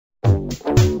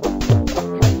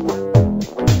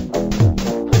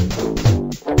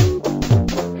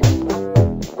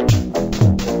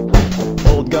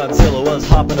Godzilla was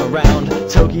hopping around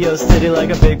Tokyo City like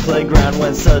a big playground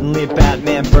when suddenly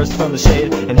Batman burst from the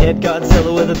shade and hit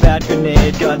Godzilla with a bat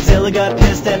grenade. Godzilla got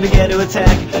pissed and began to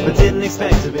attack, but didn't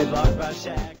expect to be blocked by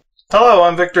Shaq. Hello,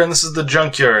 I'm Victor and this is The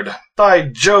Junkyard. By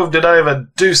Jove, did I have a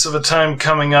deuce of a time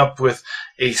coming up with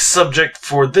a subject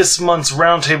for this month's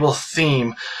Roundtable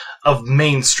theme of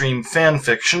mainstream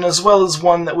fanfiction, as well as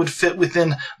one that would fit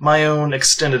within my own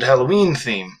extended Halloween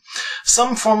theme.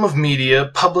 Some form of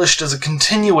media published as a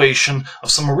continuation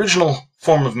of some original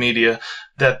form of media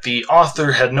that the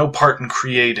author had no part in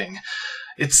creating.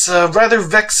 It's rather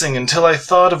vexing until I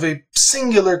thought of a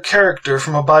singular character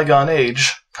from a bygone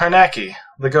age, Carnacki,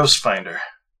 the Ghost Finder.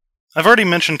 I've already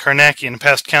mentioned Carnacki in a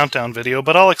past Countdown video,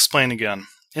 but I'll explain again.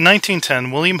 In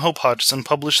 1910, William Hope Hodgson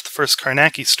published the first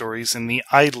Carnacki stories in the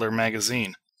Idler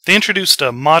magazine. They introduced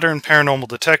a modern paranormal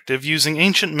detective using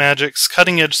ancient magics,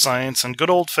 cutting-edge science, and good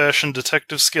old-fashioned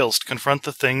detective skills to confront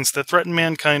the things that threaten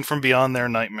mankind from beyond their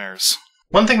nightmares.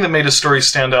 One thing that made a story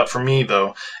stand out for me,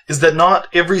 though, is that not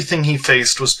everything he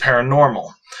faced was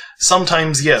paranormal.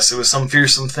 Sometimes, yes, it was some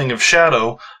fearsome thing of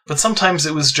shadow, but sometimes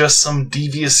it was just some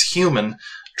devious human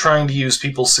trying to use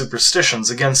people's superstitions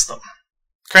against them.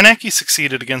 Carnacki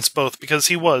succeeded against both because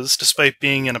he was, despite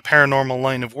being in a paranormal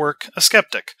line of work, a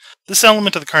skeptic. This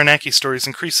element of the Carnacki stories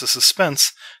increased the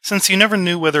suspense, since you never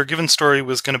knew whether a given story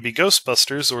was going to be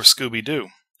Ghostbusters or Scooby-Doo.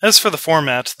 As for the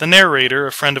format, the narrator,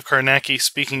 a friend of Carnacki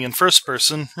speaking in first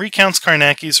person, recounts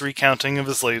Carnacki's recounting of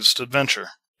his latest adventure.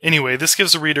 Anyway, this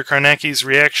gives the reader Carnacki's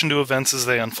reaction to events as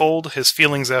they unfold, his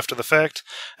feelings after the fact,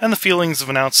 and the feelings of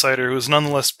an outsider who is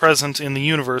nonetheless present in the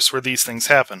universe where these things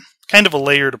happen. Kind of a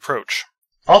layered approach.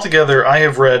 Altogether, I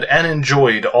have read and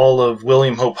enjoyed all of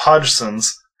William Hope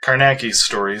Hodgson's Carnacki's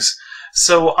stories,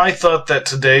 so I thought that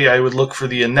today I would look for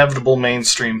the inevitable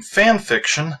mainstream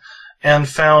fanfiction, and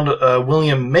found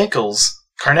William Makel's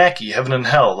Carnacki, Heaven and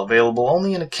Hell, available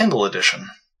only in a Kindle edition.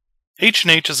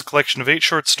 H&H is a collection of 8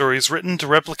 short stories written to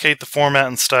replicate the format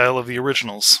and style of the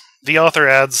originals. The author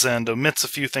adds and omits a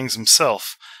few things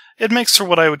himself. It makes for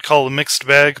what I would call a mixed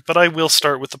bag, but I will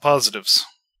start with the positives.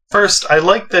 First, I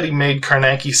like that he made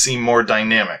Carnacki seem more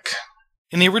dynamic.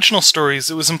 In the original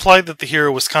stories, it was implied that the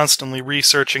hero was constantly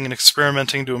researching and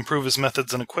experimenting to improve his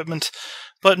methods and equipment,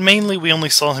 but mainly we only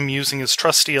saw him using his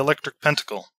trusty electric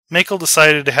pentacle. Makel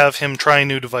decided to have him try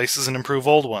new devices and improve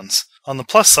old ones. On the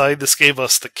plus side, this gave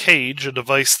us the Cage, a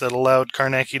device that allowed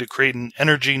Carnacki to create an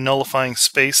energy-nullifying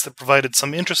space that provided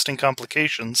some interesting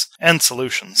complications and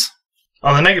solutions.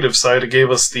 On the negative side, it gave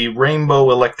us the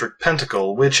Rainbow Electric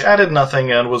Pentacle, which added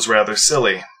nothing and was rather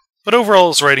silly. But overall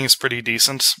his writing is pretty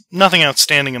decent. Nothing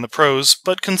outstanding in the prose,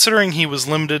 but considering he was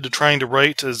limited to trying to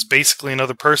write as basically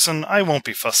another person, I won't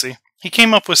be fussy. He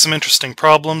came up with some interesting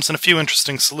problems and a few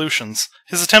interesting solutions.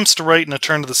 His attempts to write in a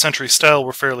turn-of-the-century style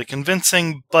were fairly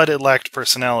convincing, but it lacked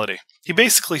personality. He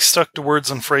basically stuck to words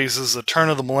and phrases a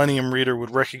turn-of-the-millennium reader would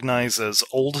recognize as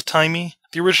old-timey.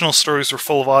 The original stories were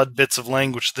full of odd bits of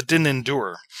language that didn't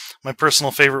endure. My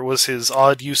personal favorite was his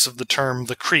odd use of the term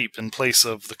the creep in place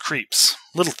of the creeps.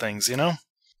 Little things, you know?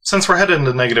 Since we're headed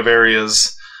into negative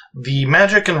areas, the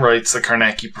magic and rites that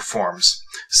Carnacki performs.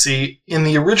 See, in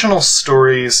the original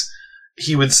stories,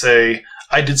 he would say,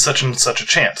 I did such and such a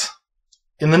chant.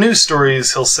 In the new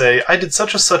stories, he'll say, I did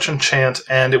such and such a chant,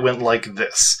 and it went like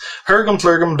this. Hergum,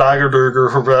 plurgum, dagger,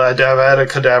 durger, davada,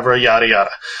 cadavra, yada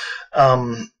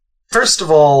yada. First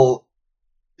of all,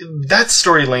 that's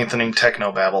story-lengthening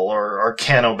technobabble, or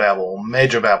arcanobabble,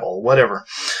 magobabble, whatever.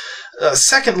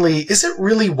 Secondly, is it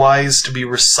really wise to be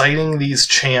reciting these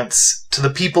chants to the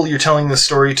people you're telling the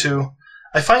story to?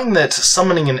 I find that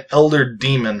summoning an elder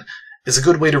demon is a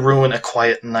good way to ruin a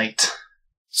quiet night.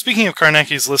 Speaking of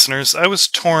Carnacki's listeners, I was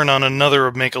torn on another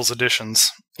of Makel's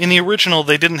editions. In the original,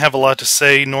 they didn't have a lot to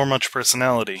say, nor much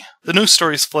personality. The new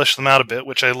stories flesh them out a bit,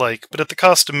 which I like, but at the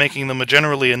cost of making them a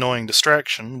generally annoying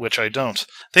distraction, which I don't.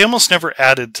 They almost never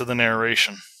added to the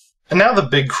narration. And now the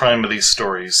big crime of these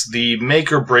stories, the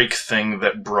make-or-break thing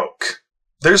that broke.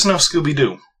 There's no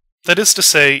Scooby-Doo. That is to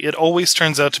say, it always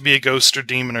turns out to be a ghost or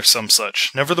demon or some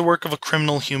such, never the work of a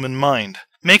criminal human mind.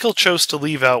 Makel chose to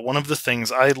leave out one of the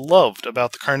things I loved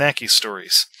about the Carnacki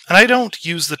stories. And I don't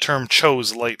use the term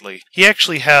chose lightly. He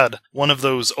actually had one of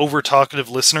those over-talkative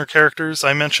listener characters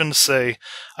I mentioned say,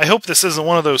 I hope this isn't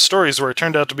one of those stories where it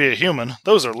turned out to be a human.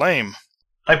 Those are lame.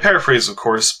 I paraphrase, of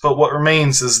course, but what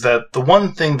remains is that the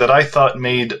one thing that I thought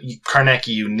made Carnacki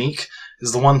unique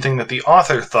is the one thing that the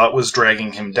author thought was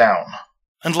dragging him down.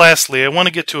 And lastly, I want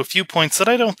to get to a few points that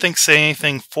I don't think say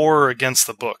anything for or against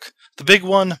the book. The big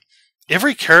one,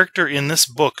 Every character in this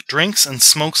book drinks and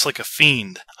smokes like a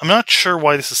fiend. I'm not sure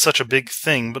why this is such a big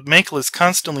thing, but Makel is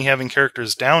constantly having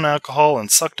characters down alcohol and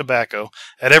suck tobacco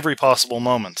at every possible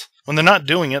moment. When they're not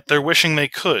doing it, they're wishing they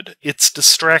could. It's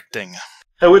distracting.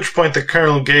 At which point the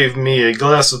Colonel gave me a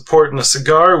glass of port and a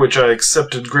cigar, which I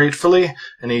accepted gratefully,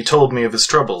 and he told me of his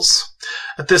troubles.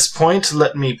 At this point,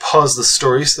 let me pause the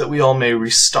story so that we all may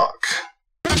restock.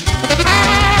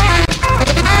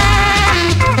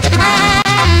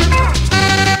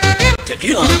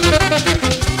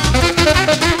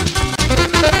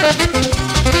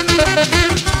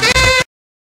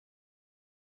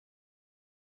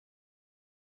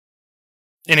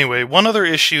 Anyway, one other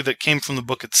issue that came from the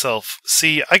book itself.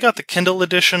 See, I got the Kindle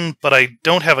edition, but I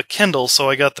don't have a Kindle, so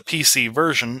I got the PC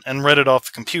version and read it off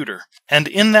the computer. And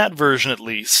in that version, at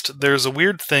least, there's a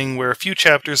weird thing where a few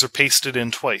chapters are pasted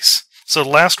in twice. So the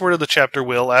last word of the chapter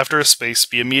will, after a space,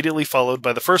 be immediately followed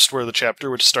by the first word of the chapter,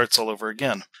 which starts all over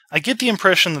again. I get the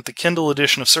impression that the Kindle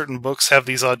edition of certain books have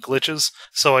these odd glitches,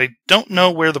 so I don't know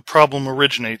where the problem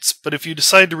originates, but if you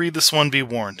decide to read this one, be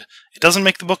warned. It doesn't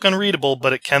make the book unreadable,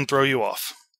 but it can throw you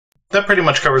off. That pretty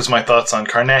much covers my thoughts on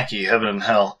Carnacki, Heaven and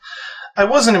Hell. I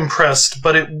wasn't impressed,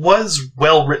 but it was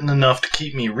well written enough to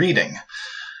keep me reading.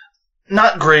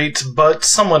 Not great, but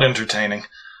somewhat entertaining.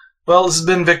 Well, this has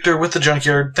been Victor with the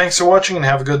Junkyard. Thanks for watching and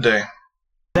have a good day.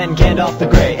 Then Gandalf the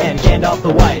Grey and Gandalf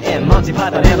the White and Monty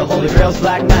Python and the Holy Grail's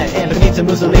Black Knight and Benito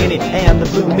Mussolini and the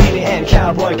Blue Meanie and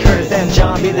Cowboy Curtis and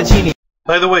John B. the Genie.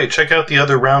 By the way, check out the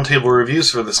other Roundtable reviews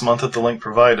for this month at the link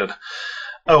provided.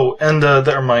 Oh, and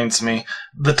that reminds me,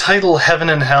 the title Heaven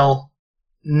and Hell,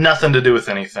 nothing to do with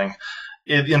anything.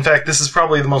 In fact, this is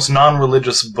probably the most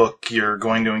non-religious book you're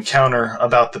going to encounter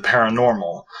about the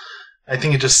paranormal. I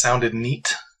think it just sounded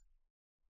neat.